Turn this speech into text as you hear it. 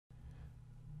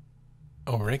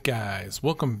Alright guys,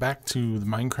 welcome back to the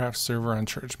Minecraft server on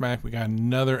ChurchMac. We got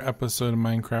another episode of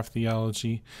Minecraft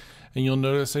Theology, and you'll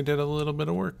notice I did a little bit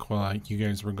of work while you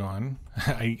guys were gone.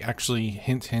 I actually,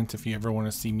 hint, if you ever want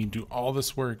to see me do all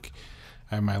this work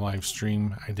at my live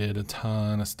stream, I did a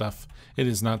ton of stuff. It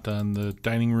is not done. The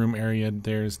dining room area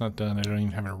there is not done. I don't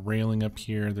even have a railing up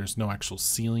here. There's no actual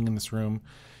ceiling in this room.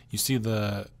 You see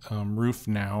the roof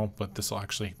now, but this will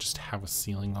actually just have a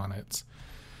ceiling on it.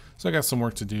 So I got some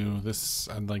work to do. This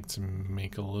I'd like to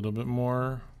make a little bit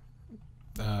more,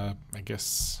 I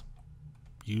guess,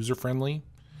 user-friendly.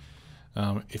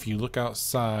 If you look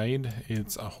outside,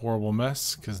 it's a horrible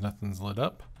mess because nothing's lit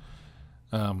up.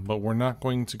 But we're not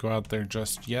going to go out there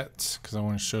just yet because I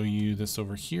want to show you this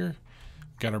over here.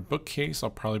 We've got our bookcase.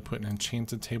 I'll probably put an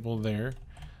enchanted table there.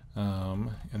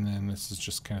 And then this is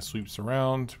just kind of sweeps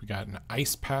around. We got an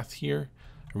ice path here.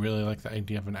 I really like the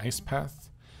idea of an ice path.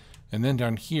 And then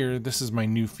down here, this is my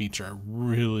new feature. I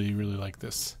really like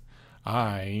this.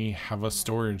 I have a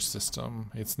storage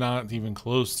system. It's not even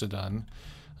close to done.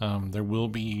 There will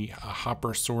be a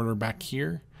hopper sorter back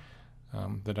here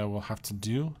that I will have to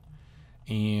do.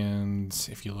 And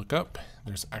if you look up,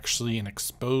 there's actually an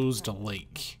exposed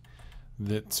lake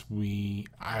that I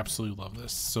absolutely love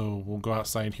this. So we'll go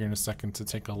outside here in a second to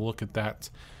take a look at that.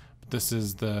 But this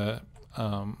is the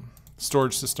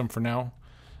storage system for now.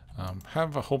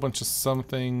 Have a whole bunch of some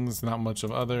things, not much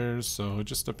of others, so it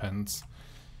just depends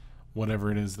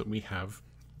whatever it is that we have.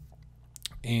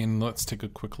 And let's take a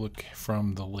quick look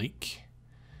from the lake.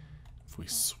 If we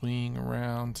swing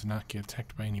around to not get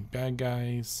attacked by any bad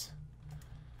guys.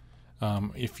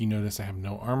 If you notice, I have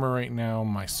no armor right now.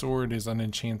 My sword is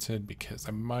unenchanted because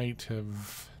I might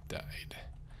have died.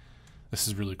 This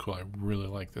is really cool. I really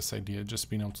like this idea,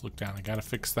 just being able to look down. I gotta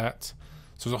fix that.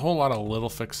 So there's a whole lot of little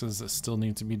fixes that still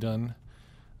need to be done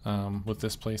with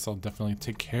this place. I'll definitely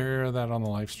take care of that on the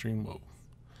live stream. Whoa.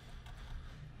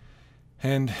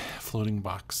 And floating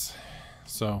box.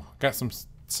 So got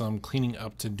some cleaning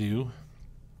up to do.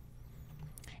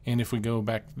 And if we go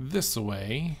back this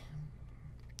way,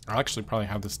 I'll actually probably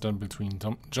have this done between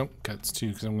jump cuts too,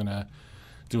 because I'm gonna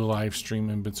do a live stream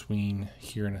in between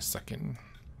here in a second.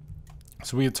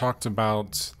 So we had talked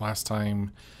about last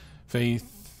time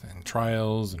faith and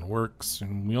trials and works,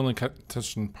 and we only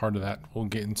touched on part of that. We'll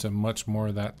get into much more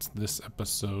of that this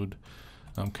episode,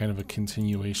 kind of a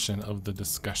continuation of the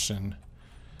discussion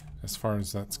as far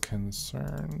as that's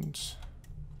concerned.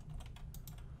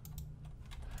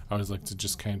 I always like to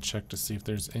just kind of check to see if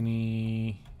there's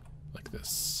any like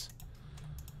this,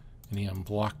 any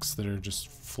blocks that are just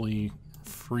free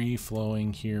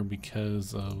flowing here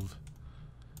because of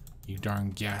you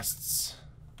darn guests.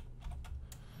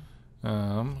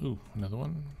 Ooh, another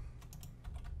one.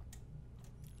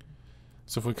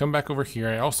 So if we come back over here,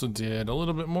 I also did a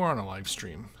little bit more on a live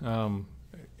stream. And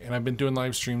I've been doing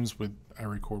live streams I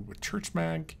record with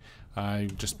ChurchMag.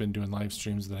 I've just been doing live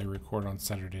streams that I record on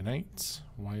Saturday nights.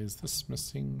 Why is this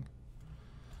missing?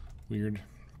 Weird.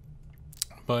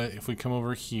 But if we come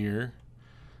over here,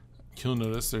 you'll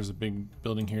notice there's a big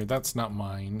building here. That's not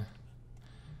mine.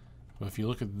 But if you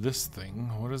look at this thing,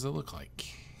 what does it look like?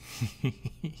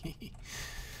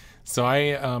 So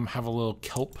I have a little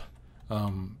kelp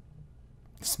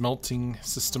smelting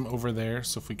system over there.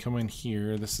 So if we come in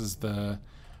here, this is the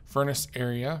furnace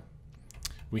area.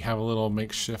 We have a little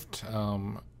makeshift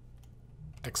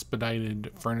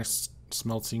expedited furnace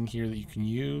smelting here that you can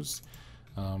use.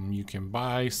 You can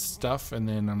buy stuff, and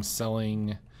then I'm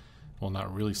selling, well,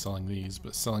 not really selling these,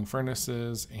 but selling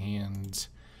furnaces and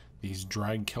these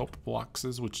dried kelp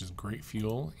boxes, which is great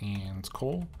fuel, and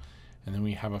coal. And then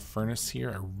we have a furnace here.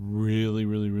 I really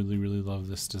love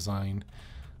this design.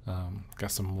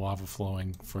 Got some lava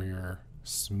flowing for your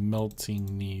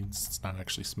smelting needs. It's not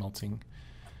actually smelting.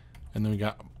 And then we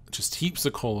got just heaps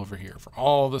of coal over here for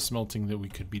all the smelting that we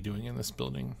could be doing in this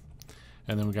building.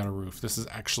 And then we got a roof. This is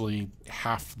actually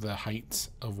half the height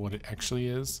of what it actually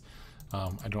is.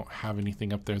 I don't have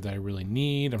anything up there that I really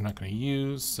need. I'm not going to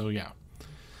use. So yeah.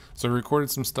 So I recorded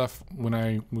some stuff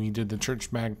when we did the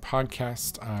ChurchMag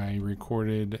podcast. I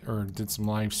recorded or did some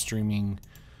live streaming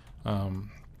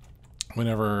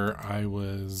whenever I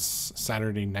was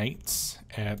Saturday nights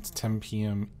at 10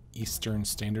 p.m. Eastern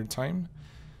Standard Time.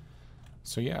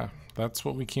 So yeah, that's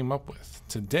what we came up with.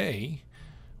 Today,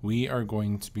 we are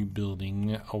going to be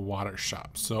building a water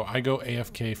shop. So I go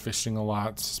AFK fishing a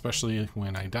lot, especially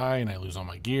when I die and I lose all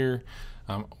my gear.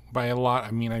 By a lot,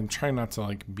 I mean, I'm trying not to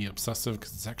like be obsessive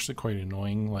because it's actually quite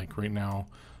annoying. Like right now,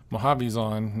 Mojave's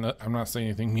on. I'm not saying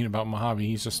anything mean about Mojave.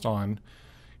 He's just on.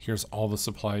 Here's all the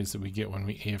supplies that we get when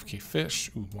we AFK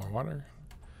fish. Ooh, more water.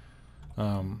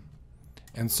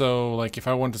 And so, like, if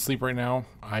I wanted to sleep right now,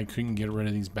 I couldn't get rid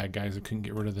of these bad guys. I couldn't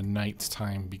get rid of the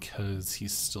nighttime because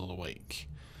he's still awake.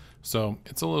 So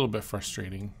it's a little bit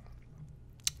frustrating.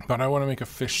 But I want to make a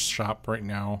fish shop right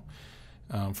now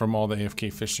from all the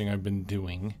AFK fishing I've been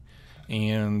doing.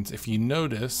 And if you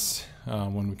notice,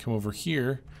 when we come over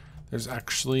here, there's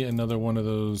actually another one of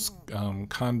those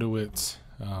conduit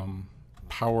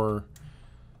power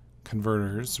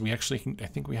converters. We actually, I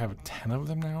think we have 10 of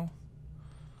them now.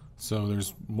 So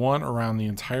there's one around the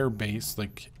entire base,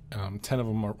 like 10 of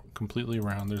them are completely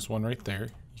around. There's one right there,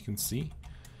 you can see.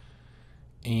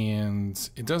 And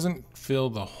it doesn't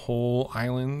fill the whole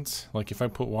island. Like if I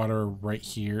put water right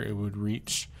here, it would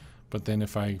reach. But then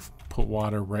if I put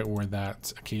water right where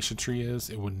that acacia tree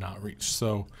is, it would not reach.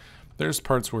 So there's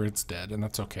parts where it's dead, and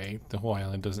that's okay. The whole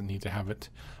island doesn't need to have it.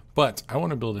 But I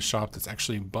want to build a shop that's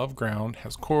actually above ground,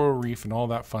 has coral reef and all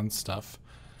that fun stuff.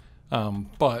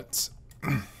 But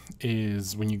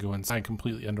is when you go inside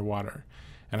completely underwater.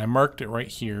 And I marked it right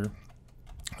here.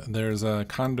 There's a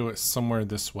conduit somewhere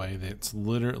this way that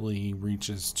literally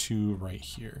reaches to right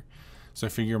here. So I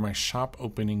figure my shop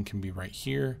opening can be right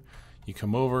here. You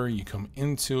come over, you come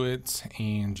into it,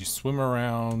 and you swim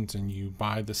around and you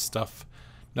buy the stuff.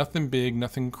 Nothing big,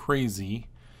 nothing crazy.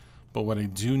 But what I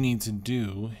do need to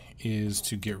do is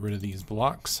to get rid of these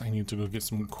blocks. I need to go get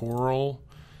some coral.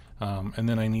 And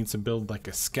then I need to build like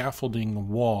a scaffolding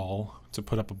wall to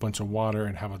put up a bunch of water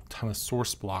and have a ton of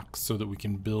source blocks so that we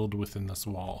can build within this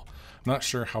wall. I'm not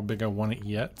sure how big I want it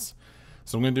yet.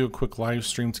 So I'm going to do a quick live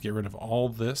stream to get rid of all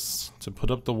this, to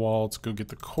put up the wall, to go get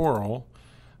the coral.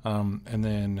 And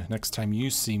then next time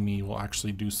you see me, we'll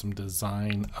actually do some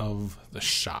design of the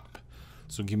shop.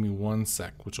 So give me 1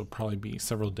 sec, which will probably be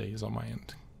several days on my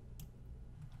end.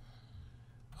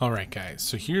 Alright guys,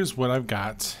 so here's what I've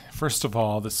got. First of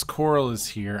all, this coral is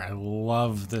here. I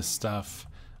love this stuff.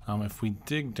 If we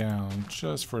dig down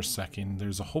just for a second,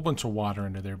 there's a whole bunch of water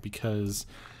under there because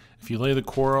if you lay the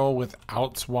coral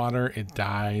without water, it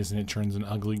dies and it turns an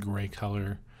ugly gray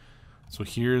color. So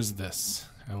here's this.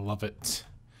 I love it.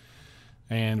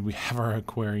 And we have our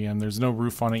aquarium. There's no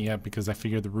roof on it yet because I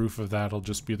figured the roof of that will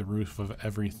just be the roof of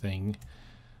everything.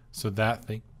 So that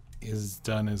thing is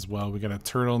done as well. We got a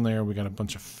turtle in there. We got a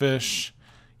bunch of fish.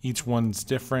 Each one's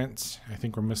different. I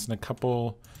think we're missing a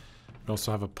couple. We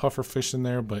also have a puffer fish in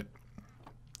there, but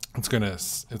it's gonna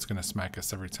smack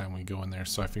us every time we go in there.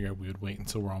 So I figured we would wait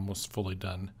until we're almost fully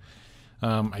done.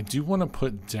 I do want to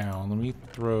put down. Let me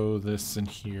throw this in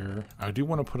here. I do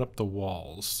want to put up the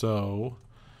walls. So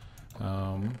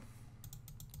I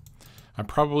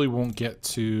probably won't get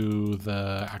to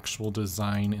the actual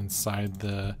design inside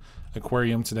the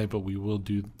aquarium today, but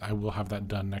I will have that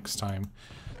done next time.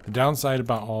 The downside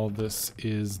about all of this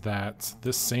is that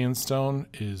this sandstone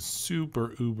is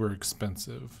super uber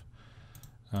expensive.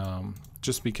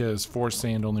 Just because 4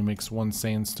 sand only makes 1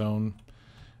 sandstone,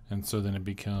 and so then it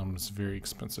becomes very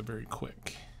expensive very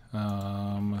quick.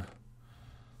 Let's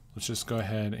just go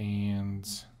ahead and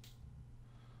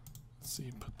let's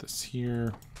see, put this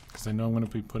here because I know I'm going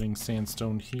to be putting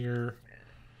sandstone here.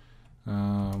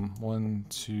 1,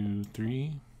 2,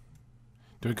 3.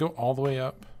 Do I go all the way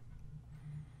up?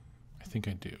 I think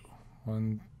I do.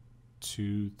 1,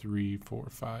 2, 3, 4,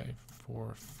 5,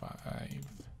 4, 5.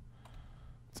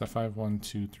 Is that 5? 1,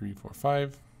 2, 3, 4,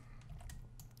 5.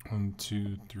 1,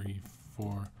 2, 3,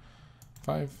 4,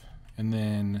 5. And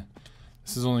then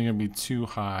this is only going to be too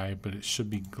high, but it should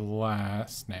be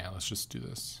glass. Nah, let's just do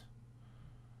this.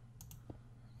 I'm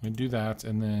going to do that,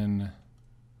 and then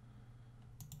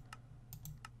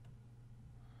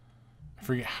I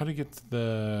forget how to get to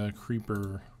the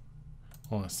creeper.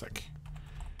 Hold on a sec.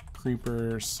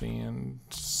 Creeper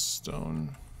sandstone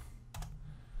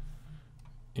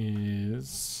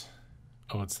is,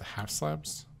 oh, it's the half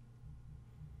slabs?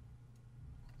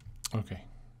 Okay.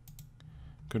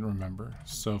 Couldn't remember.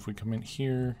 So if we come in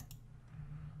here,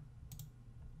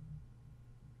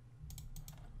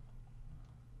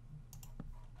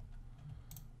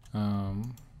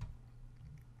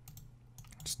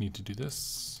 just need to do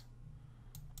this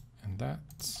and that.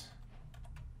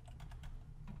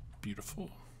 Beautiful.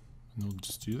 And we'll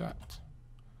just do that.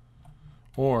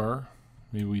 Or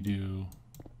maybe we do,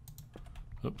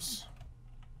 oops.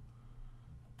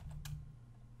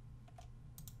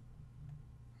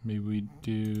 Maybe we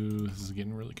do, this is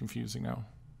getting really confusing now.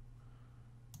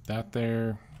 That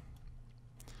there.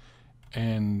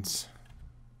 And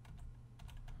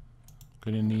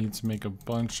gonna need to make a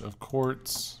bunch of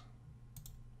quartz.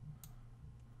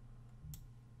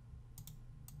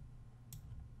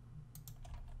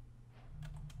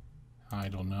 I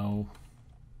don't know.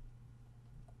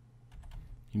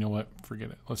 You know what?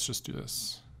 Forget it. Let's just do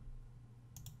this.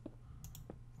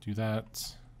 Do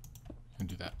that. And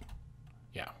do that.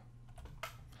 Yeah.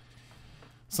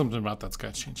 Something about that's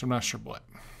got to change. I'm not sure what.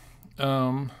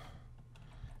 And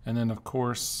then, of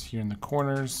course, here in the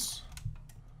corners,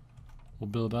 we'll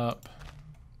build up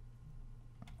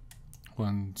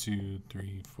 1, 2,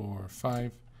 3, 4,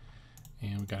 5.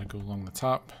 And we got to go along the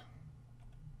top.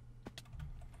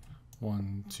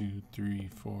 1, 2, 3,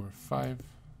 4, 5.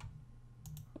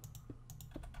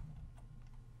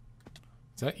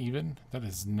 Is that even? That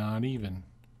is not even.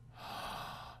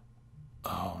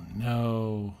 Oh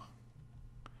no.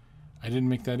 I didn't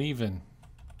make that even.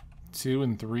 2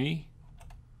 and 3?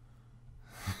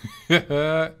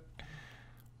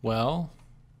 Well.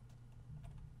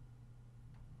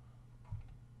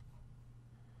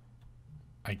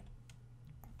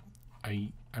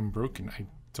 I'm broken. I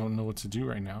don't know what to do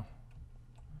right now.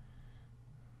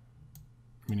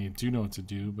 I mean, I do know what to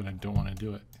do, but I don't want to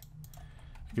do it.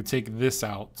 I could take this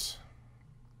out.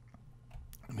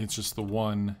 And it's just the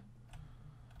one.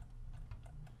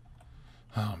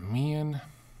 Oh, man.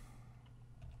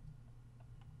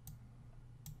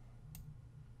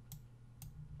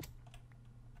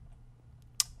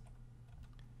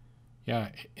 Yeah,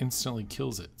 it instantly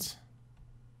kills it.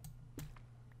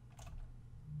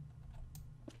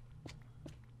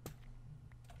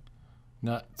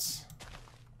 Nuts.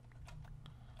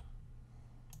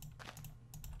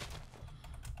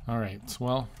 All right,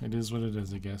 well, it is what it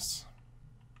is, I guess.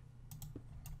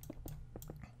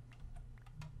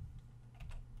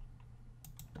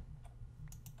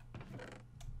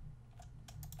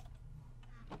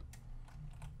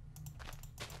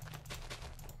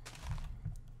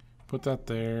 Put that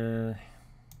there.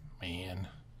 Man,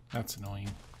 that's annoying.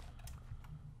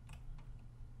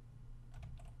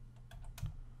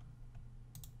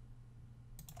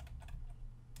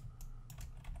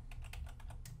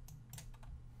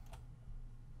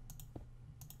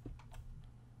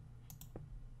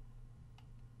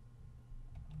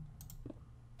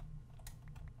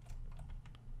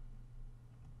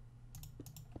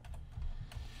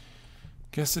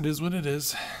 Guess it is what it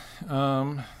is.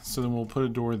 So then we'll put a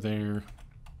door there.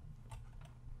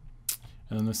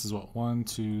 And then this is what? 1,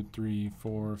 2, 3,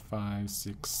 4, 5,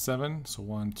 6, 7. So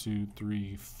 1, 2,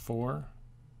 3, 4.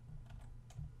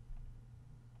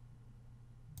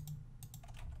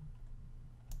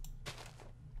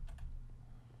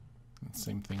 And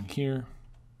same thing here.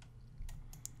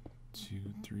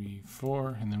 2, 3,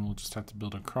 4. And then we'll just have to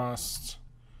build across.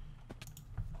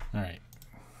 All right.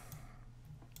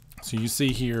 So you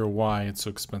see here why it's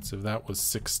so expensive. That was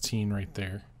 16 right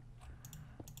there.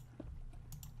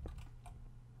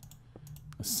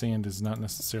 The sand is not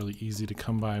necessarily easy to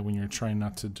come by when you're trying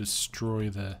not to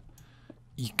destroy the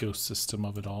ecosystem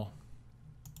of it all.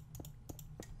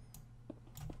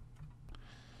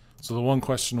 So the one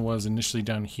question was initially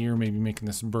down here, maybe making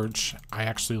this birch. I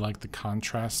actually like the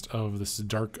contrast of this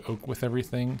dark oak with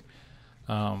everything.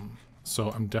 So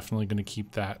I'm definitely going to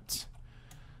keep that.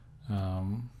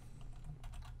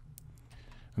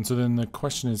 And so then the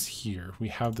question is here. We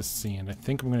have the sand. I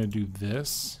think I'm going to do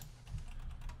this.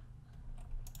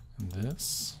 And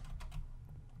this.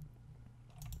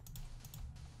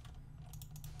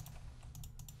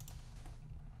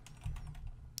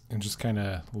 And just kind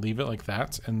of leave it like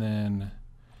that. And then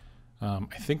I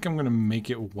think I'm going to make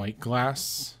it white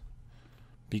glass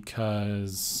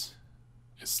because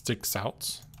it sticks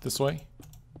out this way.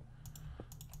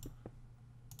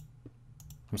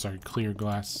 I'm sorry, clear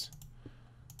glass.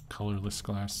 Colorless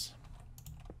glass.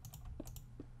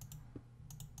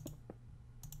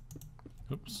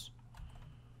 Oops.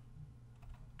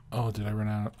 Oh, did I run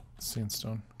out of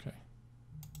sandstone? Okay.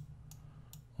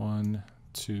 1,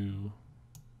 2,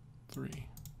 3.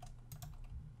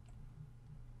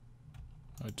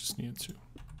 I just needed 2.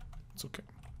 It's okay.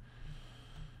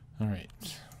 All right.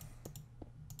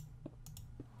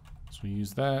 So we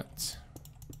use that.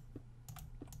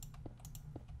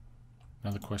 Now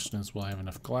the question is, will I have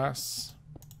enough glass?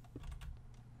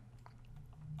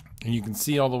 And you can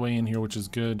see all the way in here, which is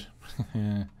good.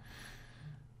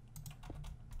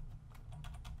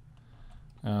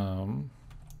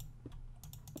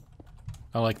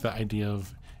 I like the idea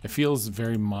of, it feels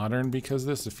very modern because of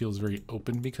this. It feels very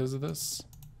open because of this.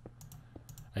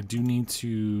 I do need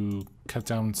to cut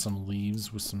down some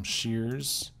leaves with some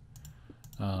shears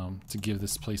to give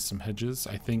this place some hedges.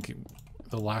 I think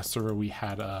the last server we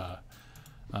had a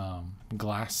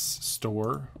glass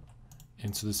store,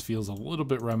 and so this feels a little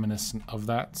bit reminiscent of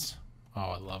that. Oh,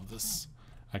 I love this.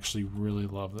 I actually really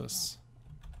love this.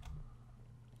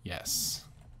 Yes.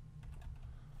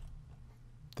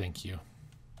 Thank you.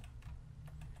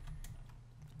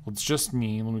 Well, it's just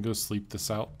me. Let me go sleep this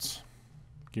out.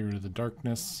 Get rid of the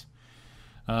darkness.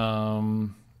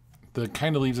 The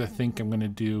kind of leaves I think I'm going to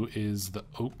do is the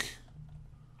oak.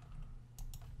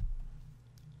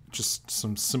 Just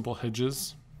some simple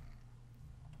hedges.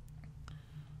 I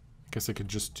guess I could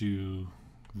just do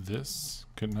this,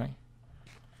 couldn't I?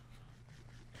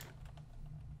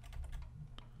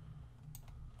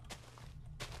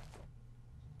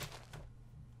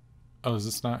 Oh, does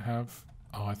this not have?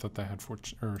 Oh, I thought that had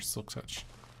fortune or silk touch.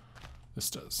 This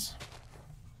does.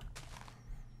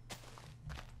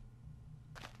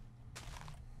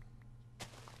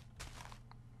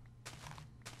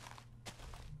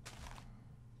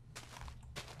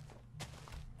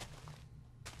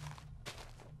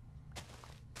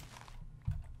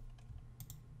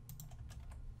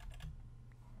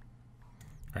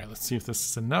 All right, let's see if this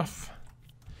is enough.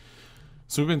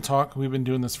 So we've been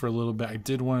doing this for a little bit. I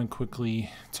did want to quickly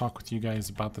talk with you guys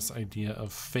about this idea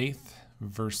of faith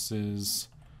versus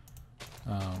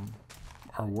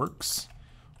our works.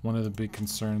 One of the big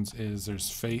concerns is there's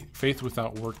faith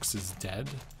without works is dead.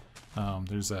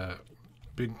 There's a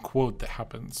big quote that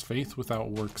happens, faith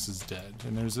without works is dead.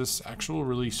 And there's this actual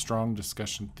really strong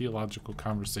discussion, theological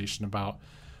conversation about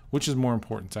which is more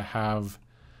important, to have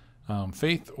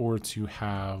faith or to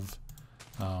have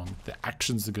the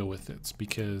actions to go with it,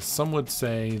 because some would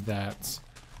say that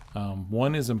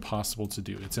one is impossible to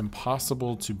do. It's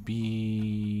impossible to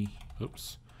be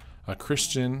a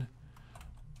Christian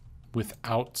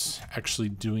without actually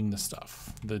doing the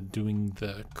stuff, doing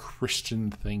the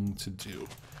Christian thing to do.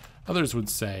 Others would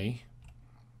say,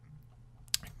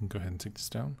 I can go ahead and take this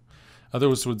down.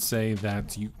 Others would say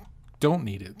that you don't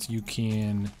need it. You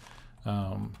can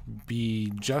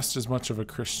be just as much of a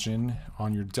Christian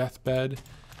on your deathbed,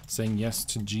 saying yes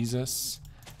to Jesus,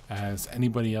 as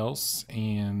anybody else,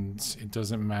 and it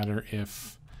doesn't matter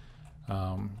if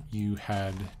you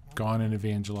had gone and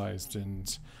evangelized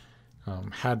and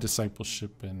had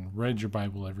discipleship and read your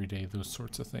Bible every day, those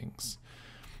sorts of things.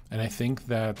 And I think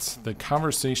that the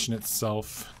conversation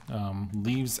itself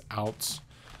leaves out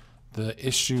the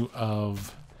issue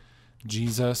of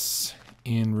Jesus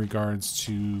in regards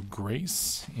to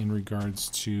grace, in regards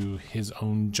to his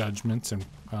own judgments and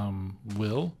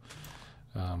will.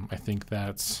 I think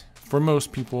that for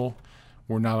most people,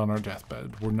 we're not on our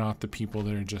deathbed. We're not the people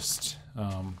that are just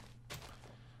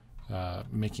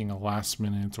making a last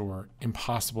minute or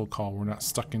impossible call. We're not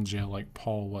stuck in jail like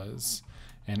Paul was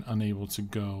and unable to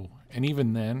go. And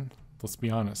even then, let's be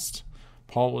honest,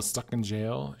 Paul was stuck in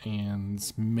jail,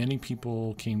 and many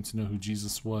people came to know who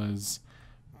Jesus was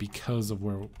because of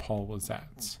where Paul was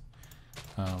at.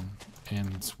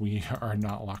 And we are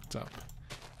not locked up.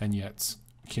 And yet,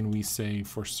 can we say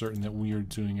for certain that we are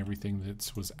doing everything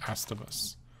that was asked of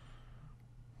us?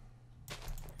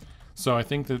 So I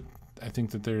think that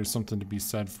there is something to be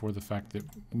said for the fact that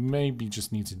we maybe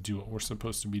just need to do what we're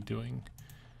supposed to be doing.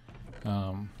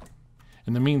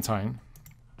 In the meantime,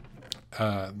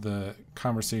 the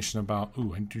conversation about,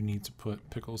 I do need to put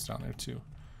pickles down there too.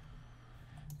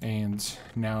 And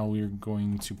now we're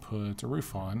going to put a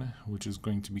roof on, which is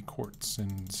going to be quartz,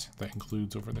 and that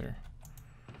includes over there.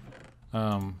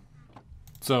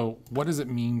 So what does it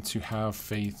mean to have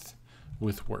faith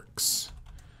with works?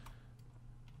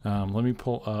 Let me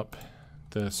pull up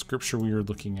the scripture we were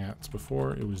looking at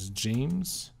before. It was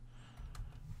James.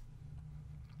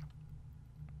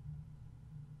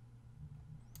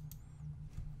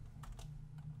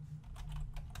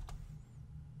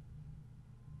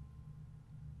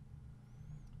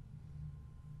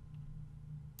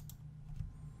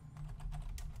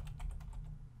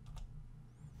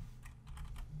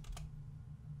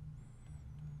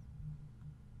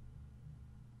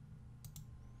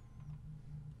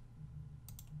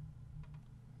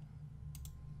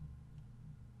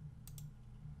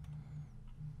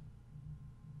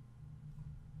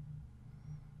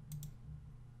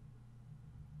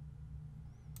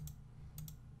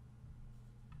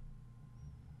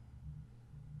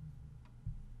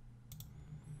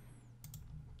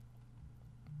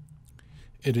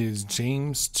 It is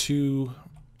James 2,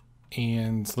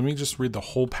 and let me just read the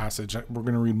whole passage. We're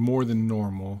going to read more than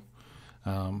normal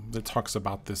that talks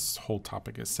about this whole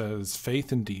topic. It says,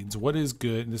 faith and deeds. What is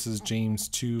good? This is James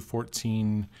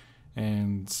 2:14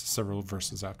 and several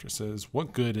verses after. It says,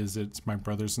 what good is it, my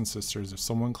brothers and sisters, if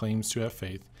someone claims to have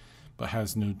faith but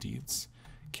has no deeds?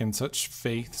 Can such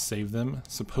faith save them?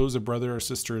 Suppose a brother or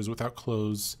sister is without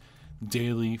clothes,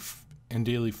 daily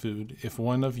food. If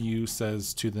one of you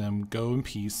says to them, go in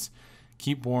peace,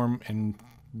 keep warm and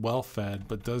well fed,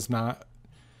 but does not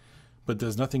but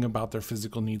does nothing about their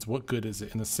physical needs, what good is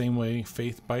it? In the same way,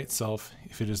 faith by itself,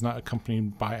 if it is not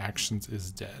accompanied by actions,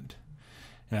 is dead.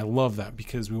 And I love that,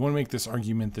 because we want to make this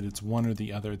argument that it's one or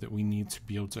the other that we need to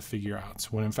be able to figure out.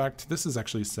 When in fact, this is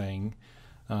actually saying,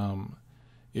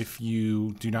 if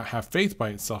you do not have faith by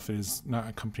itself, it is not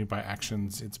accompanied by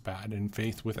actions, it's bad. And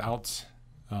faith without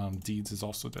deeds is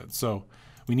also dead. So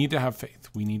we need to have faith.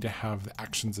 We need to have the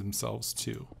actions themselves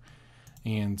too.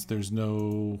 And there's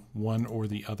no one or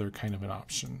the other kind of an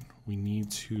option. We need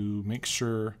to make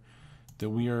sure that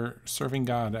we are serving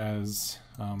God as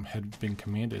had been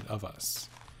commanded of us.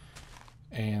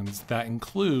 And that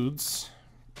includes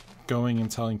going and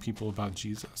telling people about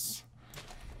Jesus.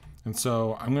 And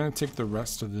so I'm going to take the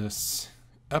rest of this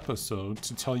episode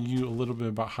to tell you a little bit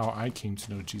about how I came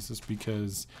to know Jesus,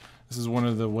 because this is one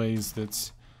of the ways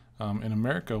that in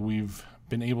America we've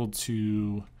been able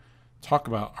to talk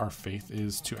about our faith,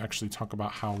 is to actually talk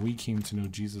about how we came to know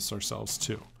Jesus ourselves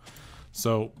too.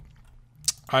 So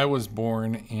I was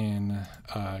born in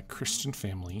a Christian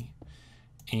family,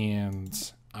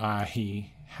 and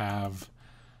I have,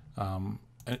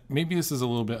 maybe this is a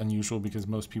little bit unusual because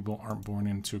most people aren't born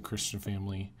into a Christian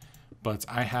family, but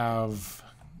I have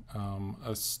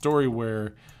a story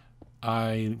where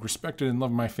I respected and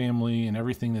loved my family and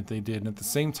everything that they did, and at the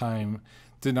same time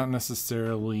did not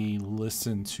necessarily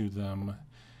listen to them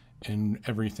in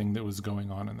everything that was going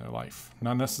on in their life.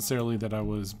 Not necessarily that I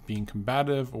was being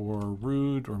combative or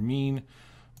rude or mean,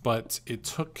 but it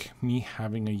took me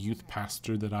having a youth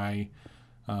pastor that I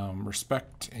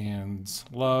respect and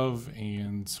love,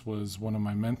 and was one of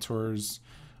my mentors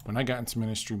when I got into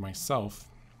ministry myself,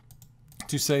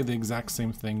 to say the exact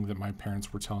same thing that my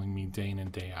parents were telling me day in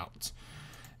and day out.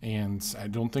 And I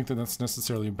don't think that that's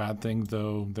necessarily a bad thing,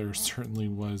 though there certainly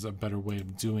was a better way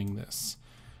of doing this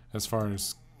as far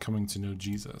as coming to know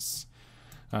Jesus.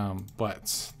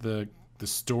 But the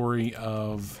story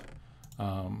of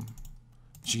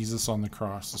Jesus on the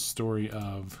cross, the story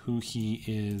of who he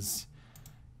is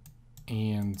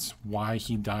and why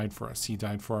he died for us. He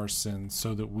died for our sins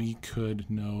so that we could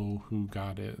know who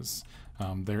God is.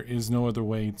 There is no other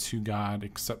way to God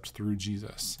except through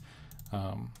Jesus.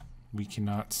 We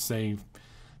cannot say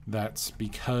that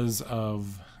because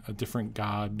of a different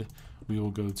God, we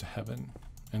will go to heaven.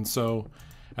 And so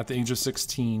at the age of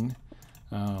 16,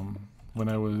 when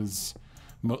I was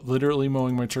literally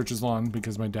mowing my church's lawn,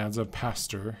 because my dad's a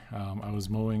pastor, I was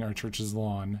mowing our church's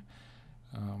lawn.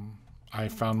 I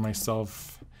found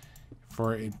myself,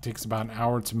 it takes about an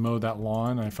hour to mow that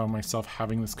lawn, I found myself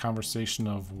having this conversation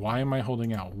of, why am I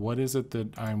holding out? What is it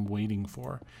that I'm waiting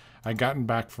for? I'd gotten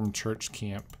back from church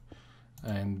camp,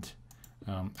 and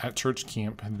at church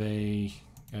camp,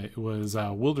 it was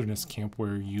a wilderness camp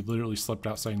where you literally slept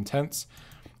outside in tents.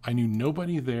 I knew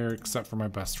nobody there except for my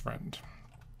best friend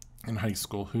in high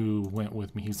school who went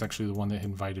with me. He's actually the one that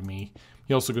invited me.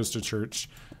 He also goes to church,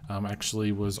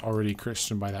 actually was already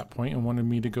Christian by that point and wanted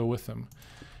me to go with him.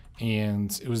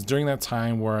 And it was during that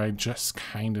time where I just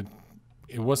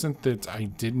it wasn't that I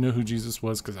didn't know who Jesus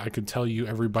was, because I could tell you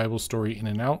every Bible story in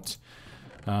and out.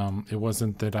 It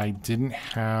wasn't that I didn't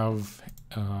have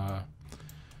a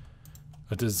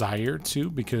desire to,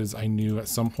 because I knew at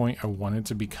some point I wanted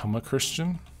to become a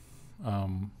Christian.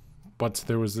 But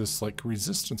there was this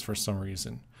resistance for some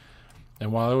reason.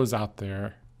 And while I was out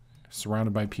there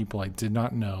surrounded by people I did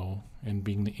not know, and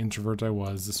being the introvert I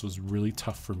was, this was really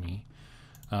tough for me.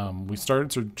 We started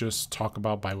to just talk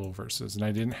about Bible verses, and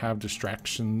I didn't have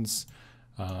distractions.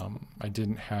 I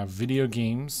didn't have video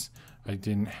games. I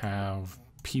didn't have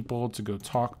people to go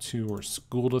talk to or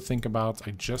school to think about.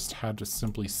 I just had to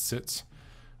simply sit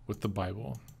with the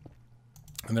Bible.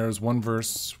 And there was one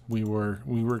verse, we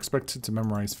were expected to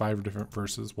memorize 5 different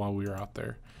verses while we were out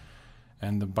there.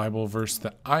 And the Bible verse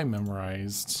that I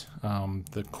memorized,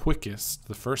 the quickest,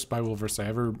 the first Bible verse I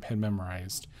ever had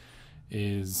memorized,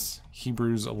 is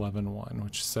Hebrews 11:1,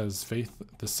 which says, "Faith,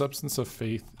 the substance of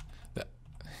faith, that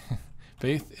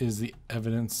faith is the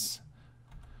evidence."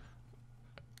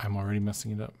 I'm already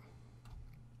messing it up.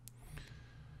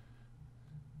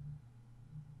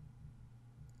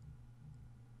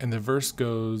 And the verse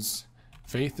goes,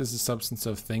 "Faith is the substance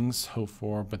of things hoped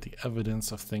for, but the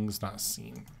evidence of things not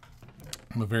seen."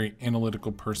 I'm a very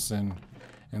analytical person,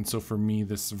 and so for me,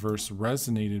 this verse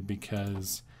resonated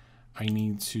because I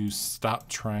need to stop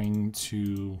trying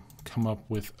to come up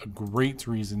with a great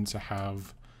reason to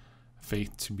have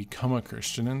faith to become a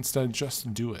Christian, and instead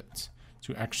just do it,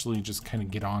 to actually just kind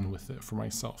of get on with it for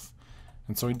myself.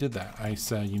 And so I did that. I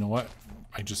said, you know what?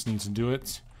 I just need to do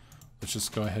it. Let's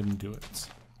just go ahead and do it.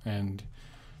 And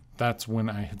that's when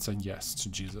I had said yes to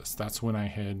Jesus. That's when I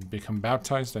had become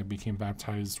baptized. I became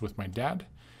baptized with my dad,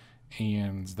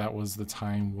 and that was the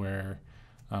time where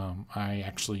I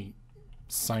actually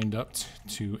signed up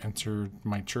to enter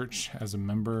my church as a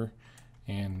member,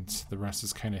 and the rest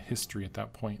is kind of history at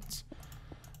that point.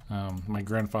 My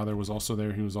grandfather was also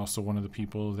there. He was also one of the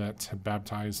people that had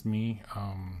baptized me.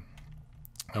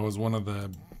 That was one of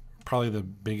probably the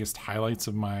biggest highlights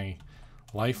of my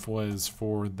life, was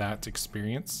for that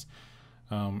experience.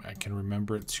 I can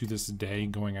remember it to this day,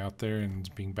 going out there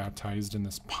and being baptized in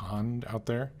this pond out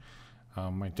there.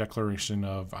 My declaration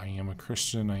of, I am a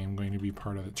Christian, I am going to be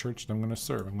part of the church, and I'm going to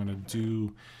serve. I'm going to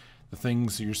do the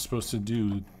things that you're supposed to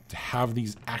do, to have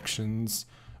these actions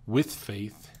with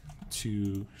faith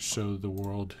to show the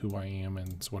world who I am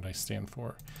and what I stand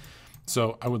for.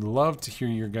 So I would love to hear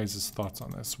your guys' thoughts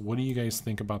on this. What do you guys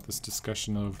think about this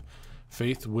discussion of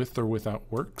faith with or without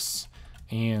works?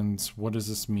 And what does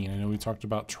this mean? I know we talked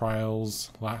about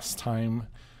trials last time,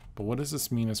 but what does this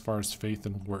mean as far as faith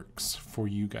and works for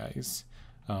you guys?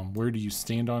 Where do you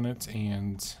stand on it?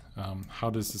 And how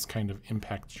does this kind of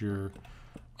impact your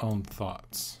own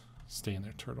thoughts? Stay in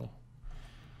there, turtle.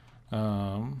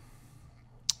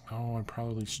 Oh, I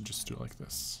probably should just do it like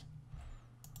this.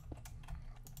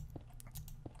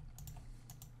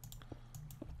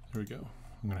 There we go.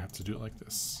 I'm going to have to do it like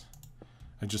this.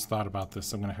 I just thought about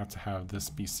this. I'm going to have this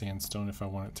be sandstone if I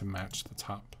want it to match the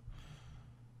top.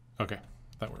 Okay,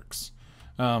 that works.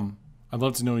 I'd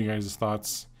love to know your guys'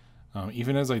 thoughts.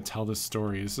 Even as I tell this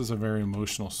story, this is a very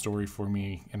emotional story for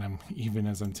me, and even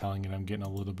as I'm telling it, I'm getting a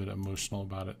little bit emotional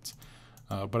about it.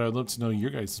 But I'd love to know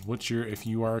your guys. If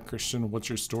you are a Christian, what's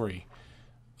your story?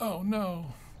 Oh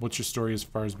no. What's your story as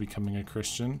far as becoming a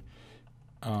Christian?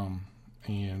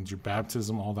 And your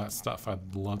baptism, all that stuff.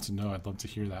 I'd love to know. I'd love to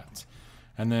hear that.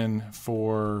 And then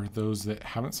for those that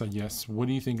haven't said yes, what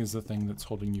do you think is the thing that's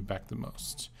holding you back the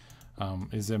most?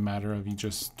 Is it a matter of you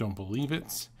just don't believe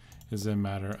it? Is it a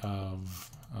matter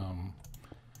of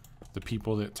the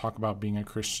people that talk about being a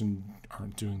Christian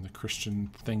aren't doing the Christian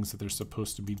things that they're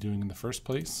supposed to be doing in the first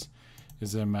place?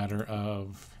 Is it a matter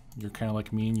of you're kind of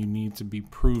like me and you need to be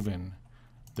proven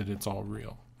that it's all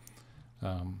real?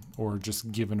 Or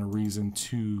just given a reason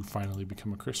to finally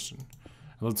become a Christian?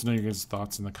 I'd love to know your guys'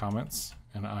 thoughts in the comments,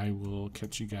 and I will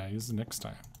catch you guys next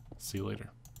time. See you later.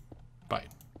 Bye.